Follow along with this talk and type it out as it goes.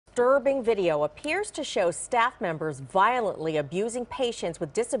Disturbing video appears to show staff members violently abusing patients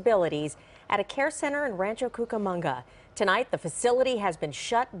with disabilities at a care center in Rancho Cucamonga. Tonight, the facility has been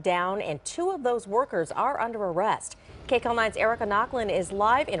shut down and 2 of those workers are under arrest. KCAL 9's Erica Nochlin is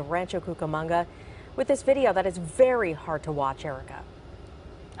live in Rancho Cucamonga with this video that is very hard to watch. Erica.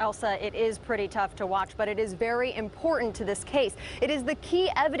 Elsa, it is pretty tough to watch, but it is very important to this case. It is the key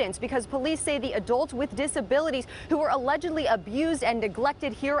evidence because police say the adults with disabilities who were allegedly abused and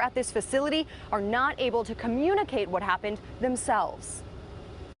neglected here at this facility are not able to communicate what happened themselves.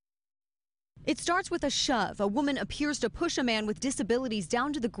 It starts with a shove. A woman appears to push a man with disabilities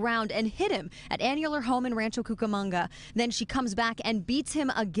down to the ground and hit him at Annular Home in Rancho Cucamonga. Then she comes back and beats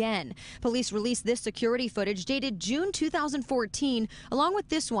him again. Police released this security footage dated June 2014, along with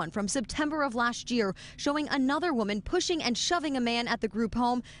this one from September of last year, showing another woman pushing and shoving a man at the group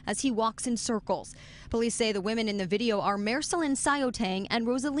home as he walks in circles. Police say the women in the video are Marcelin Sayotang and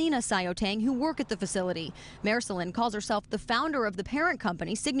Rosalina Sayotang, who work at the facility. Marcelin calls herself the founder of the parent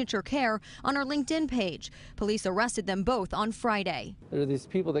company, Signature Care, on her LinkedIn page. Police arrested them both on Friday. There are these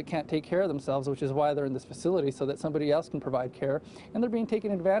people that can't take care of themselves, which is why they're in this facility, so that somebody else can provide care. And they're being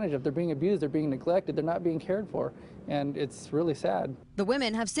taken advantage of. They're being abused. They're being neglected. They're not being cared for. And it's really sad. The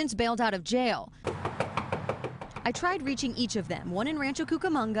women have since bailed out of jail. I tried reaching each of them, one in Rancho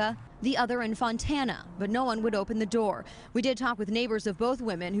Cucamonga, the other in Fontana, but no one would open the door. We did talk with neighbors of both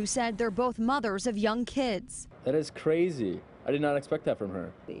women who said they're both mothers of young kids. That is crazy. I did not expect that from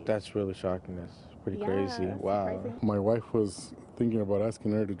her. That's really shocking. That's pretty crazy. Wow. Crazy. My wife was thinking about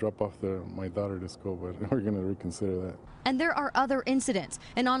asking her to drop off my daughter to school, but we're going to reconsider that. And there are other incidents.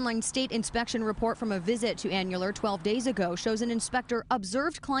 An online state inspection report from a visit to Annular 12 days ago shows an inspector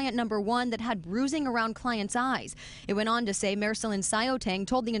observed client number 1 that had bruising around client's eyes. It went on to say Marcelin Sayotang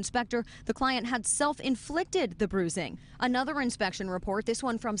told the inspector the client had self-inflicted the bruising. Another inspection report, this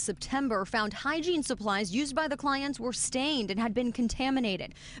one from September, found hygiene supplies used by the clients were stained and had been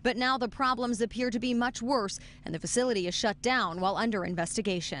contaminated. But now the problems appear to be much worse, and the facility is shut down while under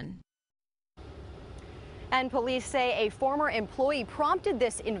investigation. And police say a former employee prompted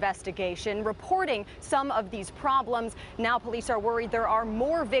this investigation, reporting some of these problems. Now police are worried there are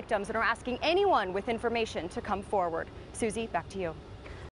more victims and are asking anyone with information to come forward. Susie, back to you.